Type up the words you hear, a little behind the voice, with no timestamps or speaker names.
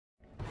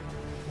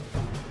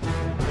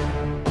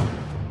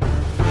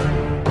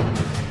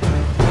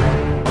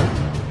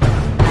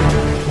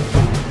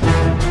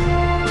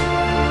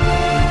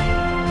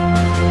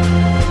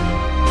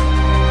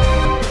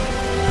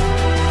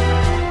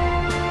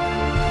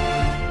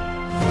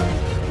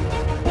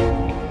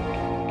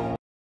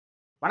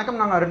வணக்கம்,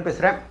 நான் அருண்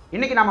பேசுறேன்.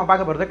 இன்னைக்கு நாம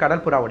பார்க்க போறது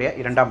கடல் புறாவுடைய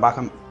இரண்டாம்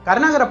பாகம்.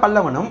 கருணாகர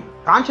பல்லவனும்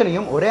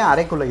காஞ்சனையும் ஒரே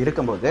அறைக்குள்ள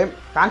இருக்கும்போது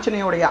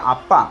காஞ்சனையுடைய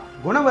அப்பா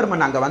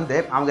குணவர்மன் அங்க வந்து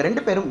அவங்க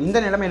ரெண்டு பேரும் இந்த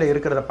நிலைமையில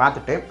இருக்கிறத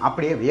பார்த்துட்டு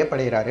அப்படியே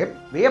வியப்படைகிறாரு.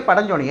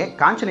 வியப்படைஞ்சோனையே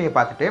காஞ்சனையை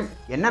பார்த்துட்டு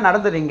என்ன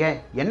நடந்ததுங்க,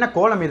 என்ன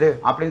கோலம் இது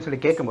அப்படின்னு சொல்லி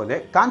கேட்கும்போது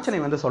காஞ்சனை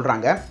வந்து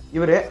சொல்றாங்க,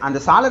 இவரு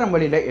அந்த சாளரம்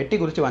வழியில எட்டி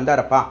குறிச்சு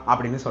வந்தாரப்பா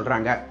அப்படின்னு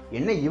சொல்றாங்க.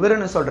 என்ன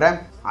இவருன்னு சொல்ற,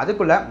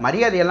 அதுக்குள்ள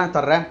மரியாதையெல்லாம்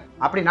தர்ற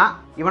அப்படின்னா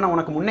இவனை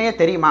உனக்கு முன்னையே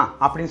தெரியுமா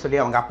அப்படின்னு சொல்லி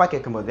அவங்க அப்பா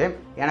கேட்கும்போது,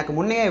 எனக்கு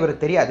முன்னையே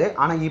இவர் தெரியாது,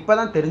 ஆனா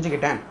இப்பதான்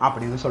தெரிஞ்சுக்கிட்டேன்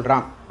அப்படின்னு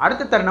சொல்றான்.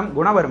 அடுத்த தருணம்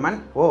குணவர்மன்,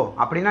 ஓ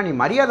அப்படின்னா நீ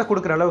மரியாதை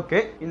கொடுக்குற அளவுக்கு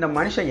இந்த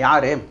மனுஷன்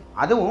யாரு,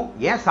 அதுவும்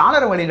ஏன்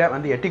சாளர வழியில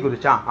வந்து எட்டி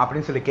குதிச்சான்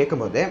அப்படின்னு சொல்லி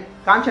கேட்கும்போது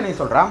காஞ்சனை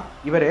சொல்றான்,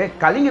 இவரு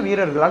கலிங்க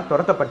வீரர்களால்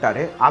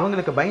துரத்தப்பட்டாரு,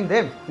 அவங்களுக்கு பயந்து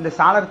இந்த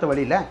சாளரத்து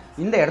வழியில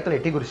இந்த இடத்துல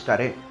எட்டி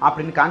குதிச்சிட்டாரு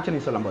அப்படின்னு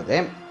காஞ்சனை சொல்லும் போது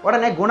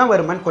உடனே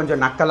குணவர்மன்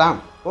கொஞ்சம் நக்கலாம்,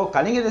 ஓ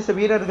கலிங்க தேச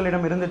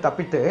வீரர்களிடம் இருந்து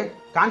தப்பித்து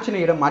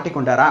காஞ்சனையிடம்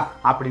மாட்டிக்கொண்டாரா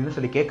அப்படின்னு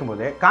சொல்லி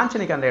கேட்கும்போது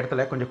காஞ்சனைக்கு அந்த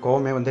இடத்துல கொஞ்சம்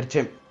கோவமே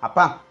வந்துருச்சு.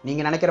 அப்பா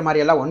நீங்க நினைக்கிற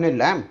மாதிரி எல்லாம் ஒண்ணும்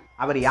இல்ல,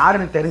 அவர்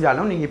யாருன்னு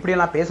தெரிஞ்சாலும் நீங்க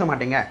இப்படியெல்லாம் பேச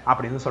மாட்டீங்க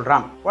அப்படின்னு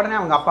சொல்றான். உடனே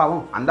அவங்க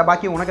அப்பாவும், அந்த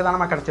பாக்கி உனக்கு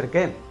தானமா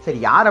கிடைச்சிருக்கு, சரி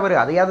யார் அவர்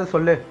அதையாவது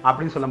சொல்லு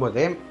அப்படின்னு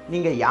சொல்லும்போது,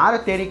 நீங்க யாரை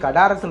தேடி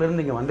கடாரத்துல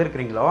இருந்து இங்க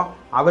வந்திருக்கிறீங்களோ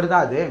அவர்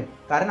தான் அது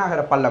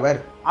கருணாகர பல்லவர்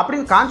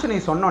அப்படின்னு காஞ்சனை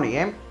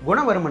சொன்னோனையே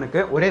குணவர்மனுக்கு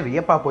ஒரே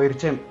வியப்பா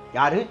போயிருச்சு.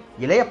 யாரு,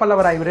 இளைய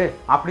பல்லவரா இவரு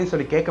அப்படின்னு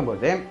சொல்லி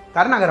கேட்கும்போது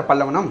கருணாகர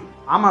பல்லவனும்,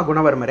 ஆமா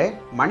குணவர்மரே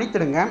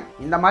மன்னித்திடுங்க,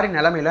 இந்த மாதிரி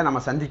நிலைமையில நம்ம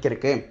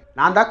சந்திக்கிறதுக்கு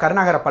நான் தான்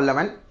கருணாகர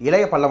பல்லவன்,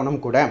 இளைய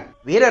பல்லவனும் கூட.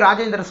 வீர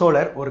ராஜேந்திர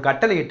சோழர் ஒரு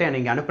கட்டளையிட்டு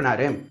நீங்க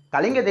அனுப்பினாரு,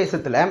 கலிங்க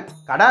தேசத்துல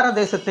கடார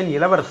தேசத்தின்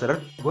இளவரசர்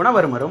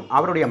குணவர்மரும்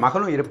அவருடைய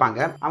மகளும் இருப்பாங்க,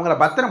 அவங்கள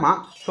பத்திரமா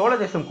சோழ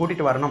தேசம்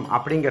கூட்டிட்டு வரணும்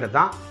அப்படிங்கிறது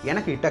தான்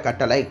எனக்கு இட்ட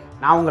கட்டளை.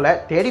 நான் உங்களை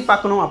தேடி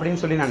பார்க்கணும்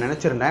அப்படின்னு சொல்லி நான்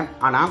நினைச்சிருந்தேன்,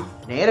 ஆனா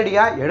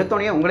நேரடியா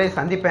எடுத்தோடனே உங்களே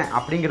சந்திப்பேன்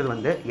அப்படிங்கிறது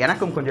வந்து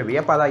எனக்கும் கொஞ்சம்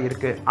வியப்பாதா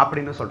இருக்கு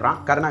அப்படின்னு சொல்றான்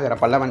கருணாகர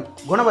பல்லவன்.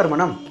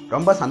 குணவர்மனும்,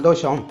 ரொம்ப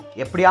சந்தோஷம்,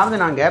 எப்படியாவது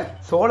நாங்க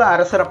சோழ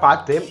அரசரை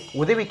பார்த்து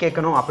உதவி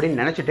கேட்கணும்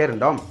அப்படின்னு நினைச்சிட்டே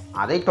இருந்தோம்,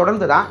 அதை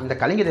தொடர்ந்து தான் இந்த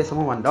கலிங்க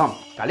தேசமும் வந்தோம்.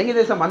 கலிங்க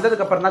தேசம்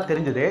வந்ததுக்கு அப்புறம் தான்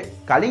தெரிஞ்சது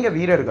கலிங்க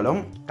வீரர்களும்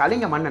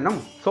கலிங்க மன்னனும்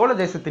சோழ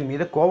தேசத்தின்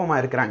மீது கோபமா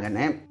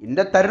இருக்கிறாங்கன்னு.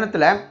 இந்த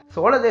தருணத்துல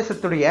சோழ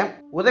தேசத்துடைய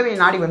உதவியை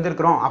நாடி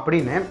வந்திருக்கிறோம்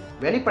அப்படின்னு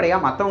வெளிப்படையா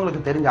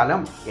மற்றவங்களுக்கு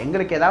தெரிஞ்சாலும்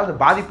எங்களுக்கு ஏதாவது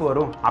பாதிப்பு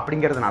வரும்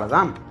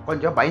அப்படிங்கிறதுனாலதான்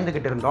கொஞ்சம்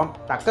பயந்துகிட்டு இருந்தோம்,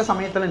 தக்க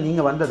சமயத்துல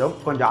நீங்க வந்ததும்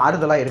கொஞ்சம்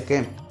ஆறுதலா இருக்கு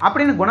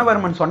அப்படின்னு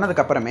குணவர்மன்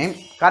சொன்னதுக்கு அப்புறமே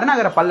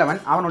கருணாகர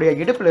பல்லவன் அவனுடைய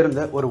இடுப்புல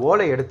இருந்து ஒரு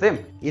ஓலை எடுத்து,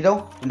 இதோ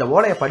இந்த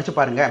ஓலையை படிச்சு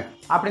பாருங்க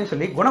அப்படின்னு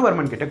சொல்லி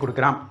குணவர்மன் கிட்ட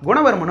கொடுக்குறான்.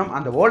 குணவர்மனும்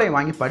அந்த ஓலையை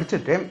வாங்கி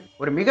படிச்சுட்டு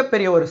ஒரு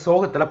மிகப்பெரிய ஒரு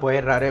சோகத்துல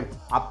போயிடுறாரு.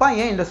 அப்பா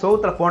ஏன் இந்த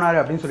சோகத்துல போனாரு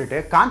அப்படின்னு சொல்லிட்டு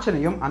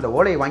காஞ்சனையும் அந்த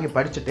ஓலையை வாங்கி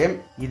படிச்சுட்டு,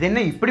 இது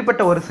என்ன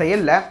இப்படிப்பட்ட ஒரு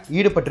செயல்ல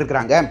ஈடுபட்டு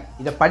இருக்கிறாங்க,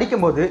 இதை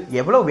படிக்கும் போது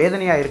எவ்வளவு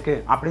வேதனையா இருக்கு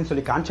அப்படின்னு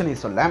சொல்லி காஞ்சனை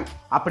சொல்ல,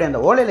 அப்படி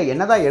அந்த ஓலையில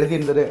என்னதான்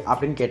எழுதியிருந்தது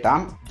அப்படின்னு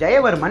கேட்டான்.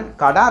 ஜெயவர்மன்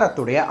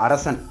கடாரத்துடைய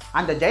அரசன்,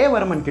 அந்த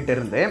ஜெயவர்மன் கிட்ட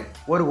இருந்து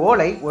ஒரு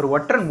ஓலை ஒரு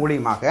ஒற்றன்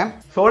மூலியமாக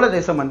சோழ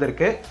தேசம்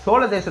வந்திருக்கு,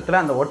 சோழ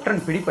தேசத்துல அந்த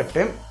ஒற்றன்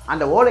பிடிபட்டு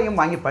அந்த ஓலையும்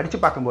வாங்கி படிச்சு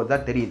பார்க்கும்போது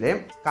தான் தெரியுது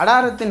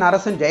கடாரத்தின்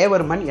அரசன்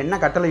ஜெயவர்மன் என்ன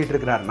கட்டளையிட்டு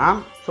இருக்கிறார்னா,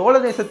 சோழ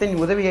தேசத்தின்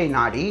உதவியை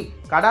நாடி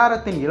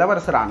கடாரத்தின்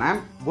இளவரசரான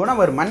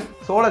குணவர்மன்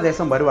சோழ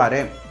தேசம் வருவாரு,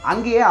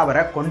 அங்கேயே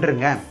அவரை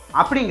கொன்றுங்க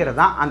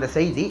அப்படிங்கிறதா அந்த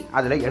செய்தி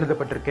அதுல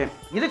எழுதப்பட்டிருக்கு.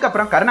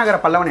 இதுக்கப்புறம் கருணாகர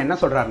பல்லவன் என்ன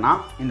சொல்றாருன்னா,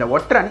 இந்த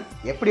ஒற்றன்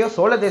எப்படியோ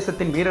சோழ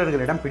தேசத்தின்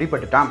வீரர்களிடம்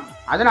பிடிபட்டுட்டான்,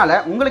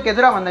 அதனால உங்களுக்கு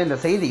எதிராக வந்த இந்த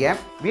செய்தியை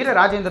வீர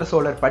ராஜேந்திர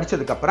சோழர்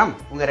படிச்சதுக்கு அப்புறம்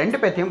உங்க ரெண்டு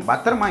பேத்தையும்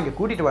பத்திரமா இங்க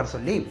கூட்டிட்டு வர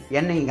சொல்லி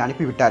என்னை இங்க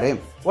அனுப்பி விட்டாரு.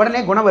 உடனே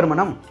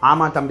குணவர்மனும்,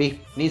 ஆமா தம்பி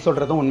நீ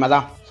சொல்றதும்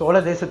உண்மைதான், சோழ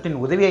தேசத்தின்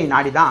உதவியை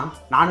நாடிதான்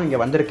நானும் இங்க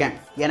வந்திருக்கேன்,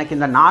 எனக்கு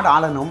இந்த நாடு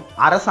ஆளணும்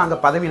அரசாங்க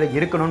பதவியில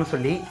இருக்கணும்னு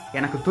சொல்லி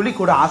எனக்கு துளி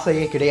கூட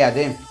ஆசையே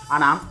கிடையாது,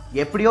 ஆனா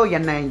எப்படியோ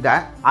என்ன இந்த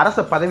அரச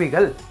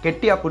பதவிகள்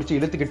கெட்டியா புடிச்சு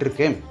இழுத்துக்கிட்டு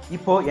இருக்கு,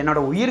 இப்போ என்னோட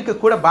உயிருக்கு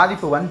கூட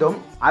பாதிப்பு வந்தும்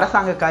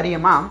அரசாங்க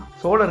காரியமா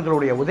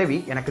சோழர்களுடைய உதவி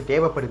எனக்கு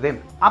தேவைப்படுது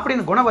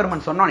அப்படின்னு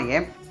குணவர்மன் சொன்னோனே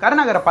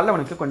கருணாகர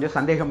பல்லவனுக்கு கொஞ்சம்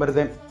சந்தேகம்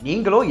வருது.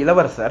 நீங்களோ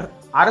இளவரசர்,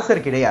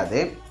 அரசர் கிடையாது,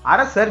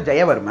 அரசர்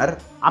ஜெயவர்மர்,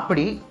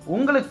 அப்படி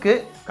உங்களுக்கு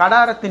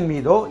கடாரத்தின்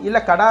மீதோ இல்ல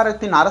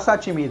கடாரத்தின்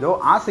அரசாட்சி மீதோ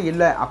ஆசை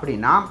இல்லை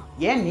அப்படின்னா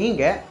ஏன்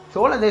நீங்க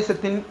சோழ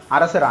தேசத்தின்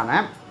அரசரான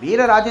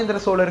வீர ராஜேந்திர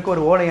சோழருக்கு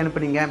ஒரு ஓலை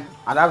அனுப்புனீங்க,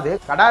 அதாவது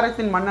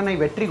கடாரத்தின் மன்னனை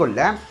வெற்றி கொள்ள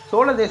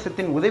சோழ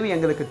தேசத்தின் உதவி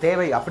எங்களுக்கு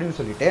தேவை அப்படின்னு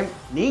சொல்லிட்டு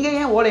நீங்க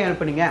ஏன் ஓலை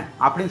அனுப்புனீங்க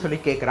அப்படின்னு சொல்லி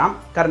கேட்கிறான்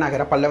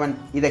கருணாகர பல்லவன்.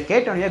 இதை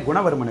கேட்டோடனே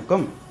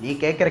குணவர்மனுக்கும், நீ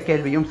கேட்கிற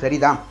கேள்வியும்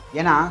சரிதான்,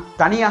 ஏன்னா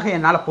தனியாக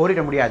என்னால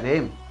போரிட முடியாது,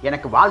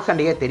 எனக்கு வாள்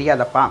சண்டையே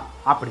தெரியாதப்பா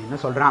அப்படின்னு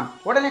சொல்றான்.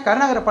 உடனே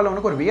கருணாகர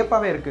பல்லவனுக்கு ஒரு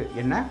வியப்பாவே இருக்கு,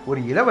 என்ன ஒரு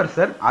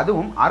இளவரசர்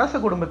அதுவும் அரச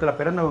குடும்பத்துல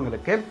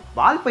பிறந்தவங்களுக்கு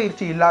வாள்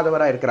பயிற்சி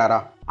இல்லாதவரா இருக்கிறாரா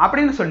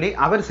அப்படின்னு சொல்லி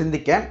அவர்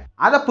சிந்திக்க,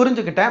 அதை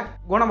புரிஞ்சுக்கிட்ட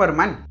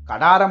குணவர்மன்,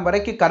 கடாரம்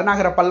வரைக்கும்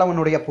கருணாகர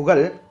பல்லவனுடைய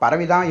புகழ்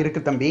பரவிதான்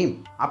இருக்கு தம்பி,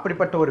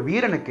 அப்படிப்பட்ட ஒரு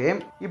வீரனுக்கு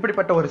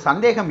இப்படிப்பட்ட ஒரு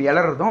சந்தேகம்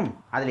எழறதும்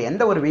அதுல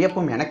எந்த ஒரு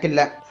வியப்பும் எனக்கு இல்ல,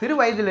 சிறு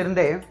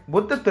வயதிலிருந்தே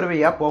புத்த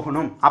துறவியா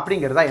போகணும்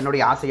அப்படிங்கிறதா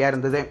என்னுடைய ஆசையா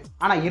இருந்தது,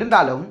 ஆனா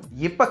இருந்தாலும்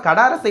இப்ப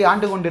கடாரத்தை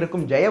ஆண்டு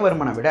கொண்டிருக்கும்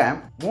ஜெயவர்மனை விட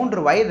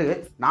 3 வயது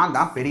நான்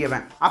தான்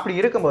பெரியவன், அப்படி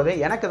இருக்கும்போது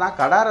எனக்கு தான்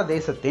கடார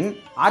தேசத்தின்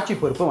ஆட்சி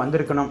பொறுப்பு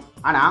வந்திருக்கணும்,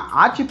 ஆனா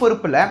ஆட்சி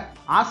பொறுப்புல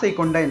ஆசை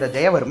கொண்ட இந்த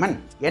ஜெயவர்மன்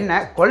என்ன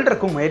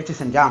கொல்றதுக்கும் முயற்சி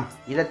செஞ்சான்.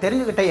 இதை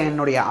தெரிஞ்சுக்கிட்ட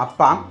என்னுடைய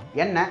அப்பா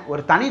என்ன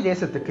ஒரு தனி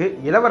தேசத்துக்கு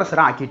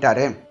இளவரசரா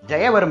ஆக்கிட்டாரு,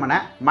 ஜெயவர்மனை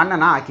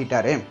மன்னனா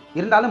ஆக்கிட்டாரு.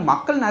 இருந்தாலும்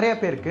மக்கள் நிறைய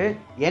பேருக்கு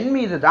என்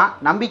மீது தான்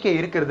நம்பிக்கை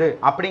இருக்கிறது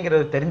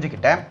அப்படிங்கிறது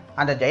தெரிஞ்சுக்கிட்ட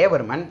அந்த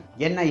ஜெயவர்மன்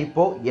என்ன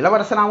இப்போ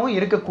இளவரசனாவும்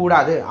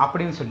இருக்கக்கூடாது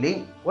அப்படின்னு சொல்லி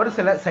ஒரு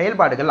சில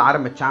செயல்பாடுகள்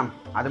ஆரம்பிச்சான்.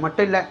 அது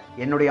மட்டும் இல்ல,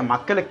 என்னுடைய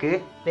மக்களுக்கு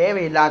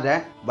தேவையில்லாத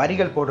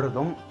வரிகள்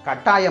போடுறதும்,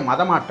 கட்டாய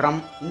மதமாற்றம்,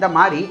 இந்த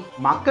மாதிரி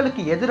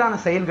மக்களுக்கு எதிரான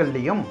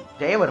செயல்கள்லையும்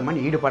ஜெயவர்மன்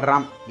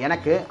ஈடுபடுறான்.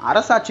 எனக்கு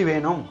அரசாட்சி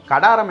வேணும்,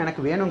 கடாரம்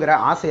எனக்கு வேணுங்கிற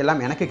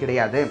ஆசையெல்லாம் எனக்கு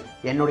கிடையாது.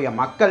 என்னுடைய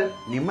மக்கள்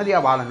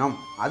நிம்மதியா வாழணும்,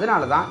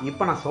 அதனாலதான்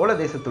இப்ப நான் சோழ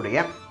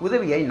தேசத்துடைய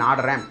உதவியை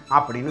நாடுறேன்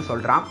அப்படின்னு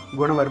சொல்றான்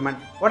குணவர்மன்.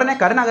 உடனே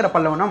கருநாகர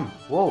பல்லவனும்,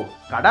 ஓ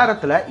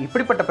கடாரத்துல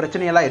இப்படிப்பட்ட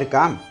பிரச்சனையெல்லாம்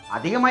இருக்கா?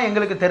 அதிகமா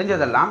எங்களுக்கு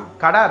தெரிஞ்சதெல்லாம்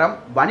கடாரம்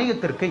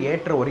வணிகத்திற்கு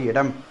ஏற்ற ஒரு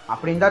இடம்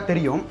அப்படின்னு தான்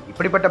தெரியும்.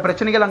 இப்படிப்பட்ட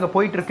பிரச்சனைகள் அங்க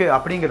போயிட்டு இருக்கு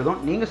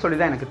அப்படிங்கிறதும் நீங்க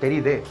சொல்லிதான் எனக்கு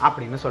தெரியுது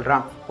அப்படின்னு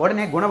சொல்றான்.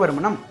 உடனே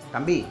குணவர்மனும்,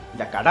 தம்பி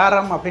இந்த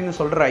கடாரம் அப்படின்னு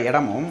சொல்ற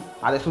இடமும்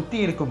அதை சுத்தி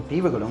இருக்கும்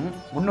தீவுகளும்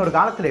முன்னொரு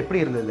காலத்துல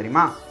எப்படி இருந்தது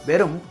தெரியுமா?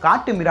 வெறும்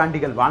காட்டு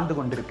மிராண்டிகள் வாழ்ந்து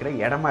கொண்டிருக்கிற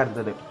இடமா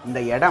இருந்தது.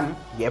 இந்த இடம்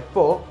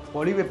எப்போ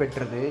பொலிவு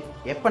பெற்றது,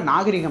 எப்ப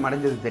நாகரிகம்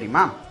அடைஞ்சது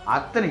தெரியுமா?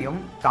 அத்தனையும்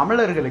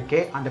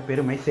தமிழர்களுக்கே அந்த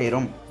பெருமை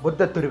சேரும்.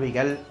 புத்த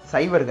துருவிகள்,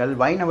 சைவர்கள்,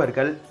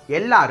 வைணவர்கள்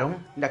எல்லாரும்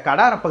இந்த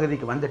கடார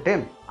பகுதிக்கு வந்துட்டு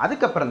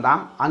அதுக்கப்புறம்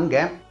தான் அங்க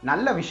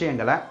நல்ல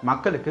விஷயங்களை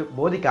மக்களுக்கு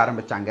போதிக்க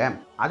ஆரம்பிச்சாங்க.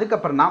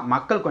 அதுக்கப்புறம் தான்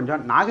மக்கள்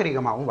கொஞ்சம்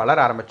நாகரிகமாகவும் வளர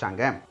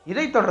ஆரம்பிச்சாங்க.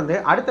 இதை தொடர்ந்து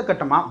அடுத்த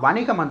கட்டமா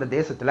வணிகம் அந்த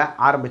தேசத்துல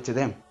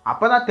ஆரம்பிச்சது.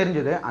 அப்பதான்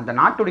தெரிஞ்சது, அந்த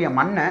நாட்டுடைய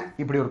மண்ணை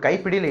இப்படி ஒரு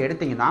கைப்பிடியில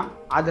எடுத்தீங்கன்னா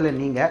அதுல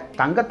நீங்க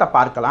தங்கத்தை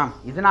பார்க்கலாம்.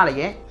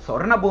 இதனாலேயே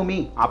சொர்ண பூமி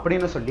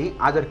அப்படின்னு சொல்லி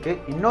அதற்கு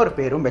இன்னொரு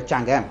பேரும்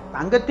வச்சாங்க.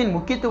 தங்கத்தின்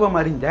முக்கியத்துவம்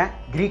அறிந்த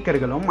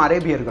கிரீக்கர்களும்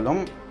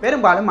அரேபியர்களும்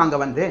பெரும்பாலும் அங்க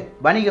வந்து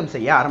வணிகம்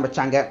செய்ய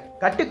ஆரம்பிச்சாங்க.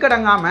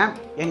 கட்டுக்கடங்காம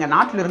எங்க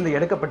நாட்டிலிருந்து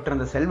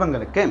எடுக்கப்பட்டிருந்த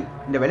செல்வங்களுக்கு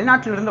இந்த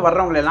வெளிநாட்டிலிருந்து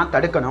வர்றவங்களை எல்லாம்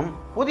தடுக்கணும்,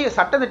 புதிய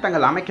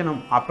சட்டதிட்டங்கள்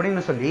அமைக்கணும்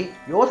அப்படின்னு சொல்லி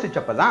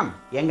யோசிச்சப்பதான்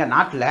எங்க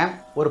நாட்டுல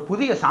ஒரு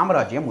புதிய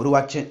சாம்ராஜ்யம்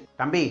உருவாச்சு.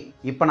 தம்பி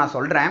இப்ப நான்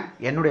சொல்றேன்,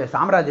 என்னுடைய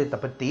சாம்ராஜ்யத்தை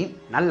பத்தி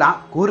நல்லா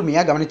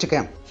கூர்மையா கவனிச்சுக்க.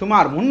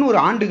 சுமார் 300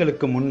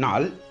 ஆண்டுகளுக்கு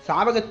முன்னால்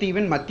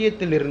சாவகத்தீவின்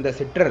மத்தியத்தில் இருந்த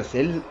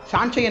சிற்றரசில்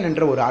சாஞ்சயன்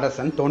என்ற ஒரு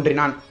அரசன்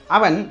தோன்றினான்.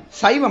 அவன்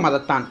சைவ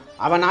மதத்தான்.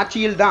 அவன்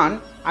ஆட்சியில்தான்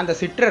அந்த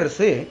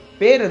சிற்றரசு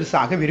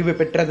பேரரசாக விரிவு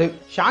பெற்றது.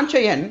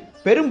 சாஞ்சயன்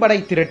பெரும்படை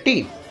திரட்டி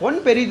பொன்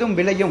பெரிதும்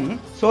விளையும்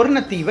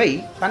சொர்ணத்தீவை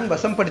தன்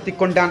வசப்படுத்திக்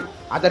கொண்டான்.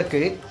 அதற்கு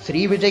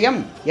ஸ்ரீவிஜயம்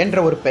என்ற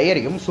ஒரு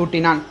பெயரையும்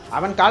சூட்டினான்.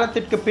 அவன்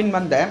காலத்திற்கு பின்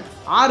வந்த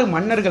 6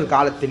 மன்னர்கள்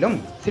காலத்திலும்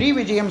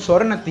ஸ்ரீவிஜயம்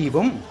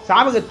சொர்ணத்தீவும்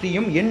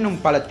சாவகத்தீவும் என்னும்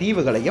பல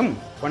தீவுகளையும்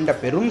கொண்ட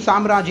பெரும்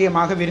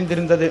சாம்ராஜ்யமாக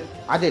விரிந்திருந்தது.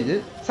 அதில்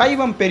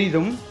சைவம்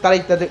பெரிதும்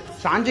தலைத்தது.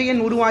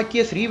 சாஞ்சயன்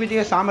உருவாக்கிய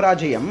ஸ்ரீவிஜய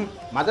சாம்ராஜ்யம்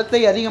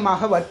மதத்தை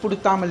அதிகமாக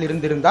வற்புறுத்தாமல்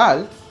இருந்திருந்தால்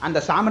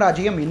அந்த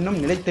சாம்ராஜ்யம் இன்னும்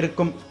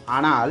நிலைத்திருக்கும்.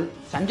 ஆனால்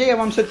சஞ்சய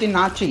வம்சத்தின்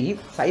ஆட்சி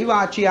சைவ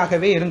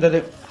ஆட்சியாகவே இருந்தது.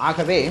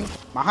 ஆகவே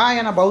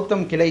மகாயான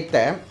பௌத்தம் கிளைத்த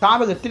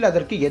சாவகத்தில்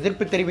அதற்கு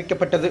எதிர்ப்பு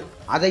தெரிவிக்கப்பட்டது.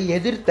 அதை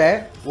எதிர்த்த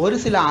ஒரு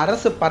சில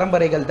அரசு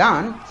பரம்பரைகள்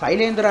தான்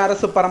சைலேந்திர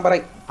அரசு பரம்பரை.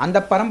 அந்த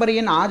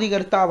பரம்பரையின்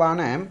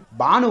ஆதிகர்த்தாவான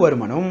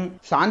பானுவர்மனும்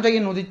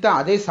சாஞ்சயன் உதித்த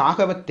அதே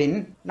சாகவத்தின்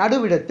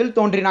நடுவிடத்தில்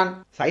தோன்றினான்.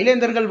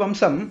 சைலேந்தர்கள்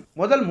வம்சம்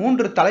முதல்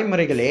 3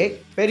 தலைமுறைகளே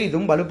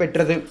பெரிதும்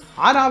வலுப்பெற்றது.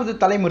 6வது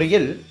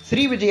தலைமுறையில்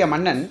ஸ்ரீவிஜய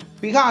மன்னன்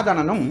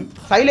பிகாதனனும்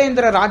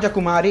சைலேந்திர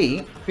ராஜகுமாரி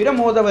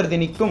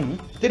பிரமோதவர்தினிக்கும்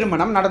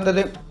திருமணம்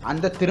நடந்தது.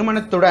 அந்த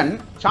திருமணத்துடன்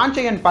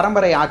சாஞ்சயன்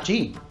பரம்பரை ஆட்சி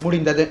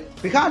முடிந்தது.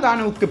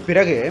 பிகாதானுவுக்கு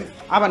பிறகு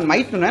அவன்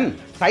மைத்துனன்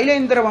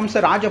சைலேந்திர வம்ச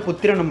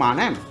ராஜபுத்திரனுமான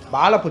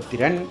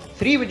பாலபுத்திரன்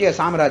ஸ்ரீவிஜய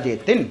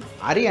சாம்ராஜ்யத்தின்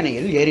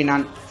அரியணையில்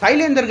ஏறினான்.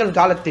 சைலேந்தர்கள்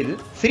காலத்தில்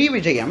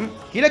ஸ்ரீவிஜயம்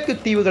கிழக்கு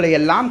தீவுகளை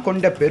எல்லாம்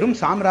கொண்ட பெரும்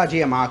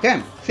சாம்ராஜ்யமாக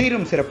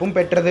சீரும் சிறப்பும்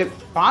பெற்றது.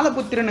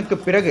 பாலபுத்திரனுக்கு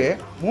பிறகு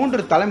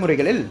 3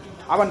 தலைமுறைகளில்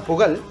அவன்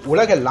புகழ்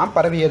உலகெல்லாம்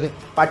பரவியது.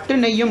 பட்டு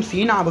நெய்யும்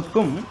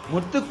சீனாவுக்கும்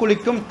முத்து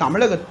குளிக்கும்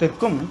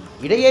தமிழகத்திற்கும்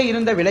இடையே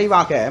இருந்த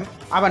விளைவாக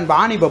அவன்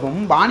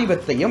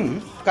வாணிபத்தையும்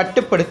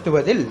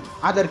கட்டுப்படுத்துவதில்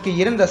அதற்கு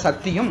இருந்த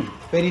சக்தியும்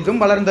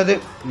பெரிதும் வளர்ந்தது.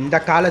 இந்த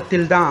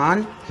காலத்தில்தான்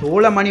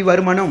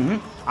சோழமணிவர்மனும்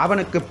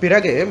அவனுக்கு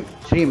பிறகு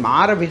ஸ்ரீ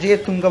மார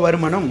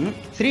விஜயதுங்கவர்மனும்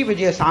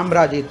ஸ்ரீவிஜய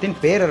சாம்ராஜ்யத்தின்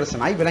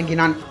பேரரசனாய்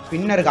விளங்கினான்.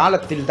 பின்னர்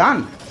காலத்தில்தான்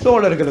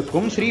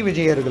சோழர்களுக்கும்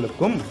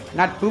ஸ்ரீவிஜயர்களுக்கும்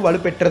நட்பு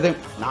வலுப்பெற்றது.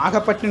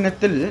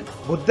 நாகப்பட்டினத்தில்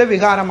புத்த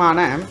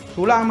விகாரமான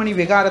சூளாமணி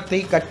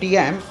விகாரத்தை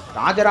கட்டிய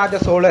ராஜராஜ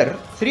சோழர்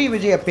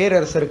ஸ்ரீவிஜய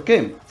பேரரசருக்கு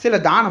சில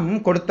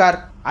தானமும் கொடுத்தார்.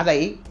 அதை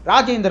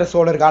ராஜேந்திர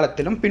சோழர்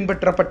காலத்திலும்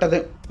பின்பற்றப்பட்டது.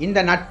 இந்த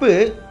நட்பு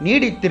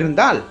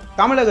நீடித்திருந்தால்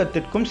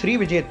தமிழகத்திற்கும்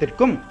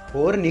ஸ்ரீவிஜயத்திற்கும்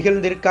போர்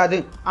நிகழ்ந்திருக்காது.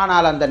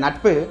 ஆனால் அந்த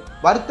நட்பு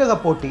வர்த்தக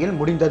போட்டியில்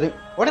முடிந்தது.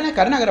 உடனே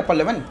கருநாகர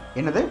பல்லவன்,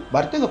 என்னது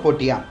வர்த்தக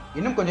போட்டியா,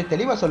 இன்னும் கொஞ்சம்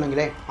தெளிவா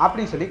சொல்லுங்களே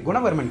அப்படின்னு சொல்லி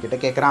குணவர்மன் கிட்ட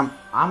கேட்கிறான்.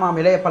 ஆமாம்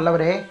இளைய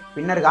பல்லவரே,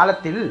 பின்னர்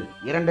காலத்தில்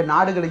 2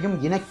 நாடுகளையும்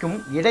இணைக்கும்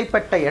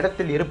இடைப்பட்ட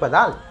இடத்தில்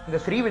இருப்பதால் இந்த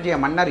ஸ்ரீவிஜய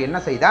மன்னர் என்ன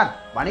செய்தார்,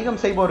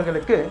 வணிகம்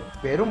செய்பவர்களுக்கு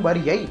பெரும்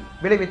வரியை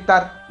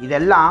விளைவித்தார்.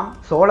 இதெல்லாம்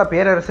சோழ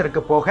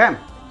பேரரசருக்கு போக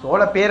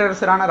சோழ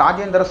பேரரசரான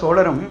ராஜேந்திர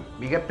சோழரும்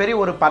மிகப்பெரிய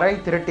ஒரு படை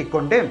திரட்டி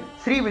கொண்டு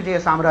ஸ்ரீவிஜய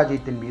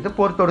சாம்ராஜ்யத்தின் மீது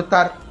போர்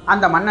தொடுத்தார்.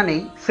 அந்த மன்னனை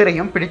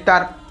சிறையும்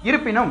பிடித்தார்.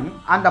 இருப்பினும்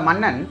அந்த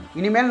மன்னன்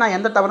இனிமேல் நான்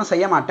எந்த தவறும்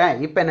செய்ய மாட்டேன்,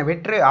 இப்ப என்னை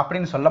விட்டுரு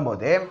அப்படின்னு சொல்லும்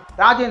போது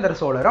ராஜேந்திர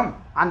சோழரும்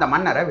அந்த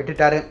மன்னரை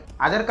விட்டுட்டாரு.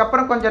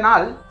 அதற்கப்புறம் கொஞ்ச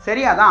நாள்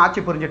சரியாதான்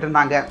ஆட்சி புரிஞ்சிட்டு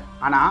இருந்தாங்க.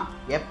 ஆனா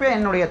எப்ப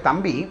என்னுடைய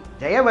தம்பி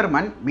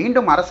ஜெயவர்மன்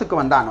மீண்டும் அரசுக்கு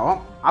வந்தானோ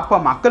அப்ப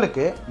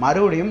மக்களுக்கு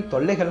மறுபடியும்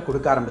தொல்லைகள்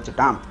கொடுக்க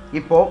ஆரம்பிச்சுட்டான்.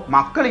 இப்போ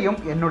மக்களையும்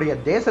என்னுடைய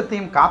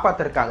தேசத்தையும்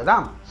காப்பாத்துறதுக்காக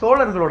தான்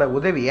சோழர்களோட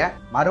உதவிய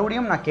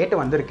மறுபடியும் நான் கேட்டு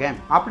வந்திருக்கேன்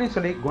அப்படின்னு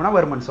சொல்லி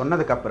குணவர்மன்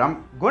சொன்னதுக்கு அப்புறம்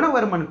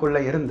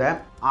குணவர்மனுக்குள்ள இருந்த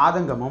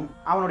ஆதங்கமும்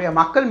அவனுடைய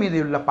மக்கள் மீது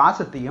உள்ள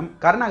பாசத்தையும்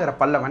கருணாகர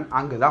பல்லவன்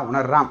அங்குதான்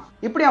உணர்றான்.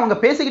 இப்படி அவங்க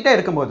பேசிக்கிட்டே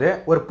இருக்கும்போது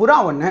ஒரு புறா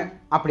ஒண்ணு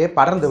அப்படியே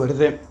பறந்து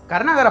வருது.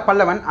 கருணாகர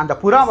பல்லவன் அந்த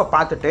புறாவை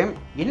பார்த்துட்டு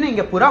இன்னும்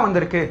இங்க புறா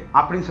வந்திருக்கு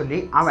அப்படின்னு சொல்லி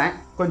அவன்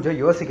கொஞ்சம்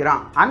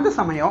யோசிக்கிறான். அந்த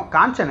சமயம்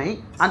காஞ்சனை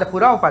அந்த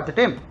புறாவை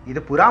பார்த்துட்டு இது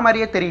புறா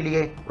மாதிரியே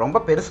தெரியலையே,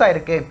 ரொம்ப பெருசா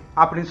இருக்கே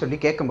அப்படின்னு சொல்லி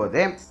கேட்கும்போது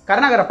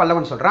கருணாகர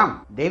பல்லவன் சொல்றான்,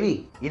 தேவி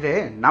இது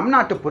நம்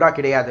நாட்டு புறா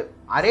கிடையாது,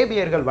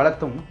 அரேபியர்கள்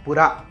வளர்த்தும்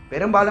புறா.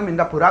 பெரும்பாலும்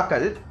இந்த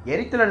புறாக்கள்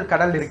எரித்திரள்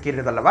கடல்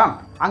இருக்கிறது அல்லவா,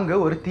 அங்கு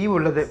ஒரு தீவு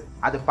உள்ளது,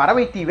 அது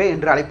பறவை தீவே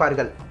என்று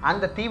அழைப்பார்கள்.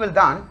 அந்த தீவில்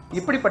தான்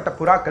இப்படிப்பட்ட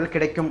புறாக்கள்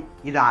கிடைக்கும்.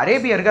 இது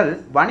அரேபியர்கள்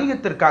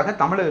வணிகத்திற்காக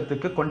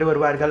தமிழகத்துக்கு கொண்டு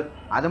வருவார்கள்.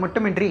 அது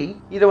மட்டுமின்றி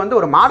இது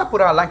ஒரு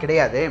மாடப்புறா எல்லாம்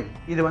கிடையாது,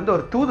 இது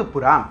ஒரு தூது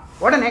புறா.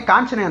 உடனே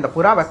காஞ்சனை அந்த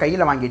புறாவை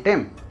கையில வாங்கிட்டு,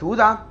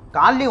 தூதா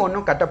கால்லையும்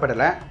ஒன்றும்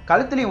கட்டப்படலை,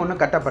 கழுத்துலையும் ஒன்றும்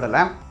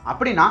கட்டப்படலை,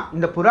 அப்படின்னா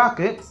இந்த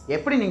புறாக்கு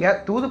எப்படி நீங்க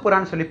தூது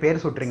புறான்னு சொல்லி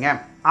பேர் சுட்டுறீங்க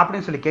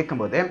அப்படின்னு சொல்லி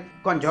கேட்கும்போது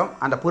கொஞ்சம்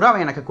அந்த புறாவை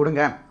எனக்கு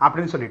கொடுங்க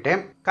அப்படின்னு சொல்லிட்டு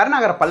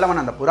கருணாகர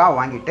பல்லவன் அந்த புறாவை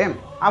வாங்கிட்டு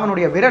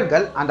அவனுடைய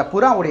விரல்கள் அந்த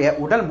புறாவுடைய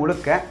உடல்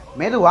முழுக்க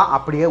மெதுவா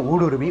அப்படியே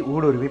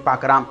ஊடுருவி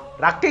பார்க்கறான்.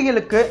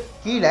 ரக்கைகளுக்கு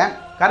கீழே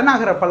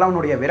கருணாகர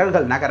பல்லவனுடைய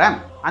விரல்கள் நகர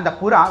அந்த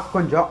புறா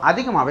கொஞ்சம்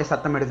அதிகமாகவே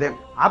சத்தமிடுது.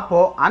 அப்போ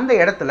அந்த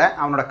இடத்துல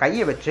அவனோட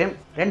கையை வச்சு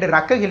 2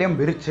 ரக்கைகளையும்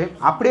விரிச்சு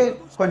அப்படியே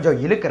கொஞ்சம்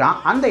இழுக்கிறான்.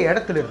 அந்த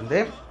இடத்துல இருந்து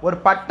ஒரு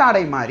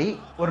பட்டாடை மாதிரி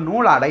ஒரு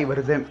நூலாடை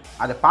வருது.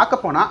 அதை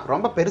பார்க்க போனா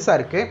ரொம்ப பெருசா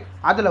இருக்கு,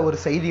 அதுல ஒரு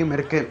செய்தியும்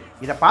இருக்கு.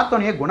 இதை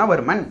பார்த்தோன்னே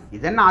குணவர்மன்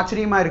இது என்ன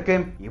ஆச்சரியமா இருக்கு,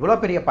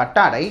 இவ்வளவு பெரிய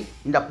பட்டாடை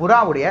இந்த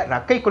புறாவுடைய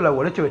ரக்கைக்குள்ள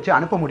ஒளிச்சு வச்சு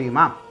அனுப்ப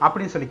முடியுமா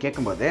அப்படின்னு சொல்லி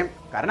கேட்கும்போது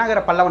கருணாகர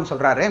பல்லவன்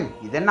சொல்றாரு,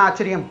 இது என்ன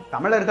ஆச்சரியம்,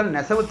 தமிழர்கள்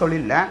நெசவு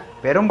தொழில்ல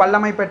பெரும்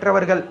வல்லமை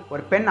பெற்றவர்கள்.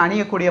 ஒரு பெண்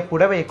அணியக்கூடிய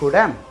புடவையை கூட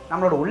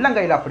நம்மளோட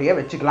உள்ளங்கையில் அப்படியே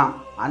வச்சுக்கலாம்.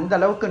 அந்த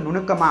அளவுக்கு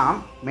நுணுக்கமா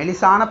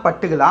மெலிசான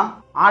பட்டுகளா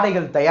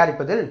ஆடைகள்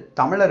தயாரிப்பதில்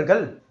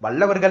தமிழர்கள்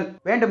வல்லவர்கள்.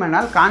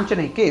 வேண்டுமென்றால்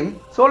காஞ்சனைக்கு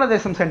சோழ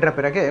தேசம் சென்ற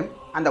பிறகு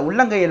அந்த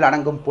உள்ளங்கையில்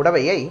அடங்கும்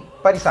புடவையை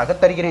பரிசாக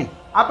தருகிறேன்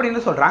அப்படின்னு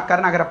சொல்றான்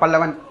கருணாகர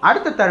பல்லவன்.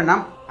 அடுத்த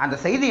தருணம் அந்த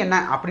செய்தி என்ன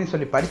அப்படின்னு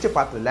சொல்லி படிச்சு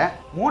பார்த்ததுல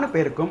 3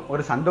 பேருக்கும்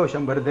ஒரு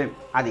சந்தோஷம் வருது.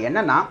 அது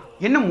என்னன்னா,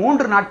 இன்னும்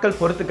 3 நாட்கள்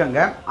பொறுத்துக்கங்க,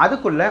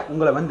 அதுக்குள்ள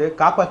உங்களை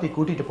காப்பாத்தி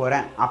கூட்டிட்டு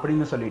போறேன்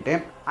அப்படின்னு சொல்லிட்டு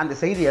அந்த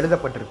செய்தி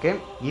எழுதப்பட்டிருக்கு.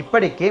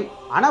 இப்படிக்கு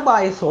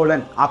அனபாய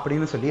சோழன்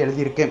அப்படின்னு சொல்லி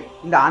எழுதியிருக்கு.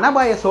 இந்த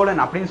அனபாய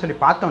சோழன் அப்படின்னு சொல்லி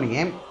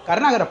பார்த்தோன்னே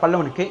கருணாகர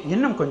பல்லவனுக்கு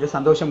இன்னும் கொஞ்சம்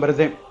சந்தோஷம்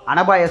வருது.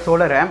 அனபாய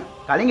சோழரை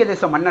கலிங்க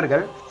தேச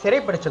மன்னர்கள்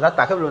சிறைப்பிடிச்சதா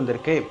தகவல்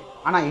வந்திருக்கு.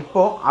 ஆனா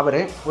இப்போ அவரு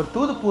ஒரு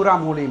தூது பூரா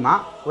மூலியமா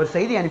ஒரு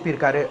செய்தி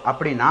அனுப்பியிருக்காரு.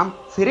 அப்படின்னா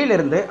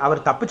சிறையிலிருந்து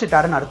அவர்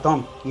தப்பிச்சிட்டாருன்னு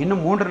அர்த்தம்.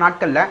 இன்னும் 3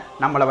 நாட்கள்ல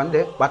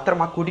நம்மளை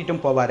பத்திரமா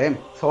கூட்டிட்டும் போவாரு.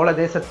 சோழ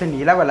தேசத்தின்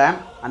இளவல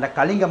அந்த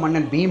கலிங்க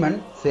மன்னன் பீமன்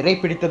சிறை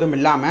பிடித்ததும்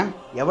இல்லாம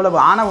எவ்வளவு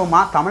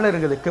ஆணவமா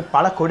தமிழர்களுக்கு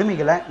பல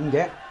கொடுமைகளை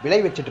இங்க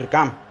விளைவிச்சிட்டு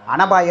இருக்கான்.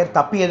 அனபாயர்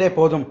தப்பியதே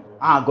போதும்.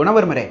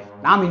 குணவர்மரே,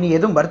 நாம் இனி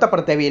எதுவும்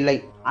வருத்தப்பட தேவையில்லை,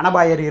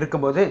 அனபாயர்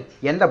இருக்கும்போது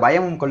எந்த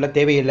பயமும் கொள்ள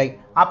தேவையில்லை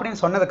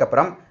அப்படின்னு சொன்னதுக்கு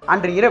அப்புறம்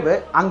அன்று இரவு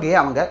அங்கேயே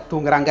அவங்க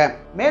தூங்குறாங்க.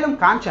 மேலும்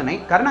காஞ்சனை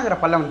கருணாகர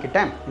பல்லவன் கிட்ட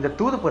இந்த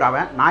தூது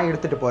புறாவை நான்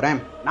எடுத்துட்டு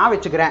போறேன், நான்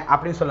வச்சுக்கிறேன்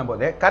அப்படின்னு சொல்லும்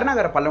போது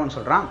கருணாகர பல்லவன்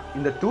சொல்றான்,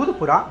 இந்த தூது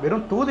புறா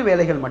வெறும் தூது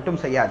வேலைகள்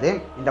மட்டும் செய்யாது,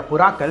 இந்த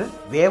புறாக்கள்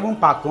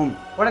வேவும் பார்க்கும்.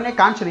 உடனே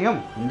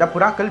காஞ்சனையும், இந்த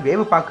புறாக்கள்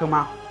வேவு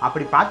பார்க்குமா,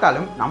 அப்படி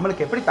பார்த்தாலும்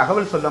நம்மளுக்கு எப்படி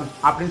தகவல் சொல்லும்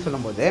அப்படின்னு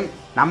சொல்லும்போது,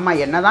 நம்ம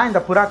என்னதான்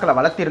இந்த புறாக்களை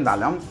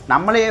வளர்த்திருந்தாலும்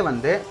நம்மளே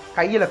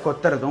கையில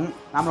கொத்துறதும்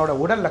நம்மளோட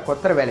உடல்ல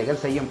கொத்துற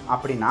வேலைகள் செய்யும்.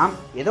 அப்படின்னா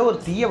ஏதோ ஒரு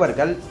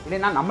தீயவர்கள்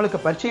இல்லைன்னா நம்மளுக்கு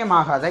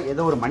பரிச்சயமாகாத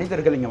ஏதோ ஒரு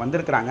மனிதர்கள் இங்க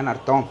வந்திருக்கிறாங்கன்னு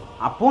அர்த்தம்.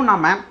 அப்போ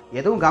நாம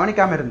எதுவும்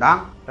கவனிக்காம இருந்தா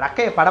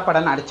ரக்கையை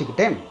படப்படன்னு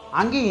அடிச்சுக்கிட்டு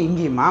அங்கேயும்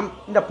இங்கேயுமா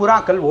இந்த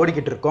புறாக்கள்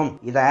ஓடிக்கிட்டு இருக்கும்.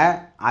 இதை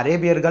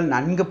அரேபியர்கள்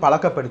நன்கு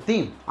பழக்கப்படுத்தி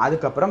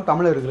அதுக்கப்புறம்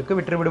தமிழர்களுக்கு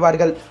விட்டு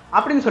விடுவார்கள்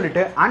அப்படின்னு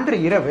சொல்லிட்டு அன்று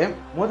இரவு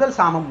முதல்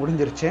சாமம்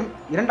முடிஞ்சிருச்சு.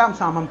 2ஆம்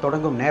சாமம்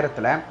தொடங்கும்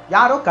நேரத்துல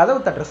யாரோ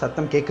கதவு தட்டுற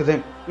சத்தம் கேட்குது.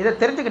 இதை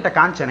தெரிஞ்சுக்கிட்ட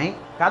காஞ்சனை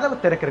கதவு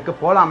திறக்கிறதுக்கு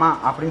போலாமா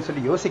அப்படின்னு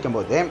சொல்லி யோசிக்கும்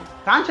போது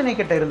காஞ்சனை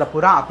கிட்ட இருந்த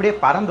புறா அப்படியே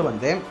பறந்து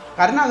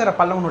கருணாகர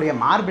பல்லவனுடைய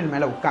மார்பில்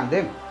மேல உட்கார்ந்து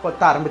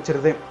கொத்த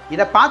ஆரம்பிச்சிருது.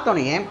 இதை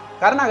பார்த்தோன்னே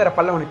கருணாகர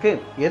பல்லவனுக்கு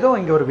ஏதோ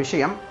இங்க ஒரு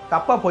விஷயம்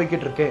தப்பா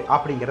போய்கிட்டு இருக்கு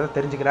அப்படிங்கிறத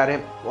தெரிஞ்சுக்கிறாரு.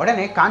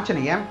 உடனே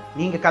காஞ்சனைய,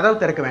 நீங்க கதவு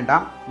திறக்க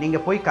வேண்டாம், நீங்க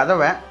போய்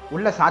கதவை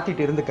உள்ள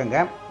சாத்திட்டு இருந்துக்கங்க,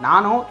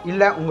 நானோ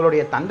இல்ல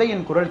உங்களுடைய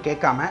தந்தையின் குரல்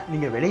கேட்காம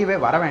நீங்க வெளியவே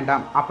வர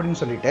வேண்டாம் அப்படின்னு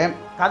சொல்லிட்டு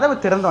கதவு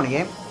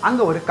திறந்தோடனே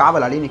அங்க ஒரு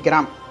காவலாளி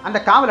நிக்கிறான். அந்த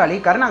காவலாளி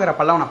கருணாகர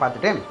பல்லவனை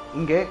பார்த்துட்டு,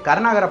 இங்கு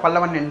கருணாகர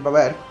பல்லவன்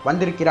என்பவர்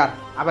வந்திருக்கிறார்,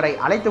 அவரை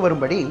அழைத்து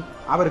வரும்படி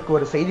அவருக்கு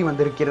ஒரு செய்தி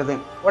வந்திருக்கிறது.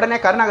 உடனே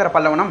கருணாகர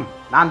பல்லவனும்,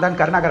 நான் தான்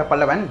கருணாகர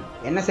பல்லவன்,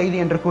 என்ன செய்தி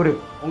என்று கூறு,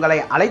 உங்களை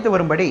அழைத்து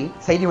வரும்படி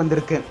செய்தி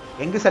வந்திருக்கு,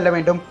 எங்கு செல்ல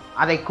வேண்டும்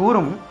அதை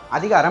கூறும்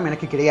அதிகாரம்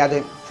எனக்கு கிடையாது.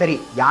 சரி,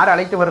 யார்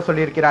அழைத்து வர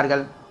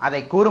சொல்லியிருக்கிறார்கள்,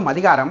 அதை கூறும்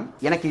அதிகாரம்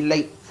எனக்கு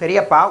இல்லை.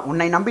 சரியப்பா,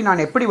 உன்னை நம்பி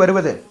நான் எப்படி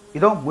வருவது,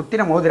 இதோ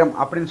முத்திர மோதிரம்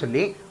அப்படின்னு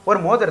சொல்லி ஒரு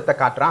மோதிரத்தை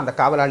காட்டுறான் அந்த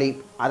காவலாளி.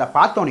 அதை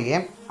பார்த்தோன்னே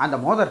அந்த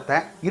மோதிரத்தை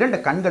 2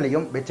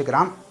 கண்களையும்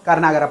வச்சுக்கிறான்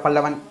கருணாகர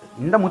பல்லவன்.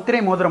 இந்த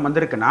முத்திரை மோதிரம்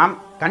வந்திருக்குன்னா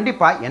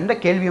கண்டிப்பா எந்த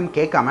கேள்வியும்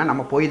கேட்காம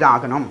நம்ம போய் தான்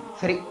ஆகணும்.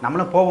 சரி,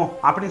 நம்மளும் போவோம்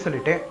அப்படின்னு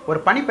சொல்லிட்டு ஒரு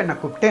பணிப்பெண்ணை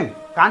கூப்பிட்டு,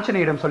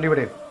 காஞ்சனையிடம்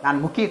சொல்லிவிடு,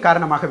 நான் முக்கிய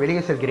காரணமாக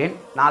வெளியே செல்கிறேன்,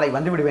 நாளை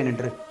வந்து விடுவேன்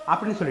என்று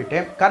அப்படின்னு சொல்லிட்டு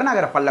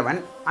கருணாகர பல்லவன்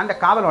அந்த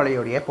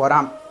காவலாளியோடைய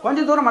போறான். கொஞ்ச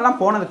தூரம் எல்லாம்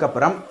போனதுக்கு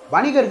அப்புறம்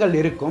வணிகர்கள்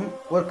இருக்கும்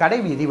ஒரு கடை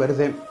வீதி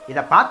வருது.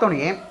 இதை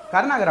பார்த்தோன்னே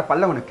கருணாகர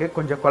பல்லவனுக்கு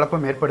கொஞ்சம்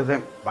குழப்பம் ஏற்படுது.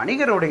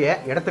 வணிகருடைய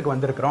இடத்துக்கு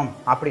வந்திருக்கிறோம்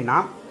அப்படின்னா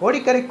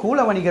கோடிக்கரை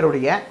கூல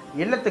வணிகருடைய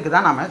இல்லத்துக்கு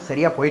தான் நாம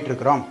சரியா போயிட்டு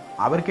இருக்கிறோம்,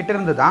 அவர்கிட்ட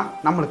இருந்து தான்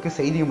நம்மளுக்கு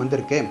செய்தியும்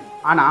வந்திருக்கு.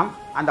 ஆனா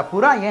அந்த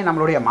புறா ஏன்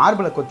நம்மளுடைய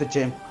மார்பிளை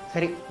கொத்துச்சு,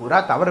 சரி புறா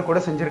தவறு கூட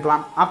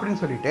செஞ்சிருக்கலாம்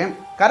அப்படின்னு சொல்லிட்டு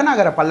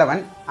கருணாகர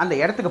பல்லவன் அந்த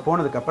இடத்துக்கு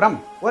போனதுக்கு அப்புறம்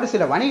ஒரு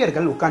சில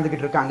வணிகர்கள்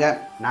உட்கார்ந்துகிட்டு இருக்காங்க.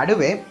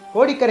 நடுவே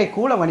கோடிக்கரை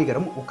கூல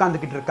வணிகரும்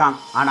உட்கார்ந்துகிட்டு இருக்கான்.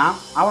 ஆனா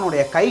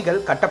அவனுடைய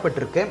கைகள்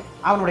கட்டப்பட்டிருக்கு,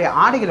 அவனுடைய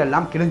ஆடைகள்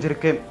எல்லாம்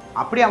கிழிஞ்சிருக்கு.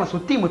 அப்படி அவன்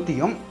சுத்தி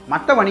முத்தியும்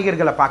மற்ற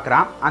வணிகர்களை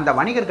பார்க்கறான். அந்த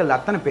வணிகர்கள்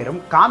அத்தனை பேரும்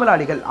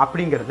காவலாளிகள்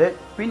அப்படிங்கிறது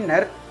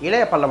பின்னர்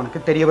இளைய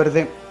பல்லவனுக்கு தெரிய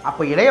வருது.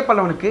 அப்போ இளைய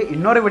பல்லவனுக்கு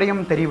இன்னொரு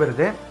விடயம் தெரிய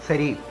வருது,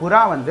 சரி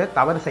புறா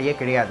தவறு செய்ய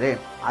கிடையாது,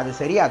 அது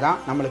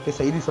சரியாதான் நம்மளுக்கு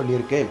செய்தி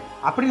சொல்லியிருக்கு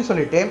அப்படின்னு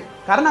சொல்லிட்டு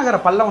கருணாகர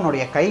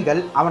பல்லவனுடைய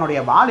கைகள் அவனுடைய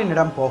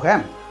வாளினிடம் போக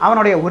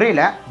அவனுடைய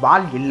உரையில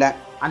வாள் இல்லை.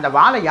 அந்த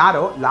வாளை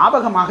யாரோ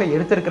லாபகமாக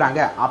எடுத்திருக்கிறாங்க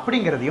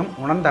அப்படிங்கிறதையும்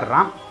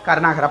உணர்ந்துடுறான்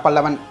கருணாகர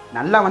பல்லவன்.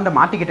 நல்லா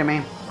மாட்டிக்கிட்டமே,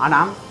 ஆனா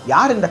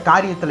யார் இந்த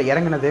காரியத்துல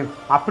இறங்குனது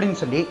அப்படின்னு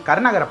சொல்லி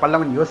கருணாகர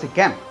பல்லவன்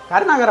யோசிக்க,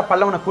 கருணாகர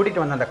பல்லவனை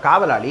கூட்டிட்டு வந்த அந்த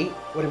காவலாளி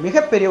ஒரு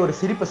மிகப்பெரிய ஒரு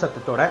சிரிப்பு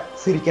சத்தத்தோட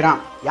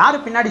சிரிக்கிறான். யாரு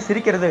பின்னாடி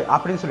சிரிக்கிறது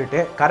அப்படின்னு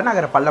சொல்லிட்டு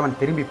கருணாகர பல்லவன்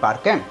திரும்பி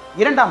பார்க்க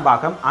 2ஆம்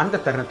பாகம்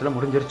அந்த தருணத்துல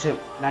முடிஞ்சிருச்சு.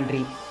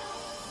 நன்றி.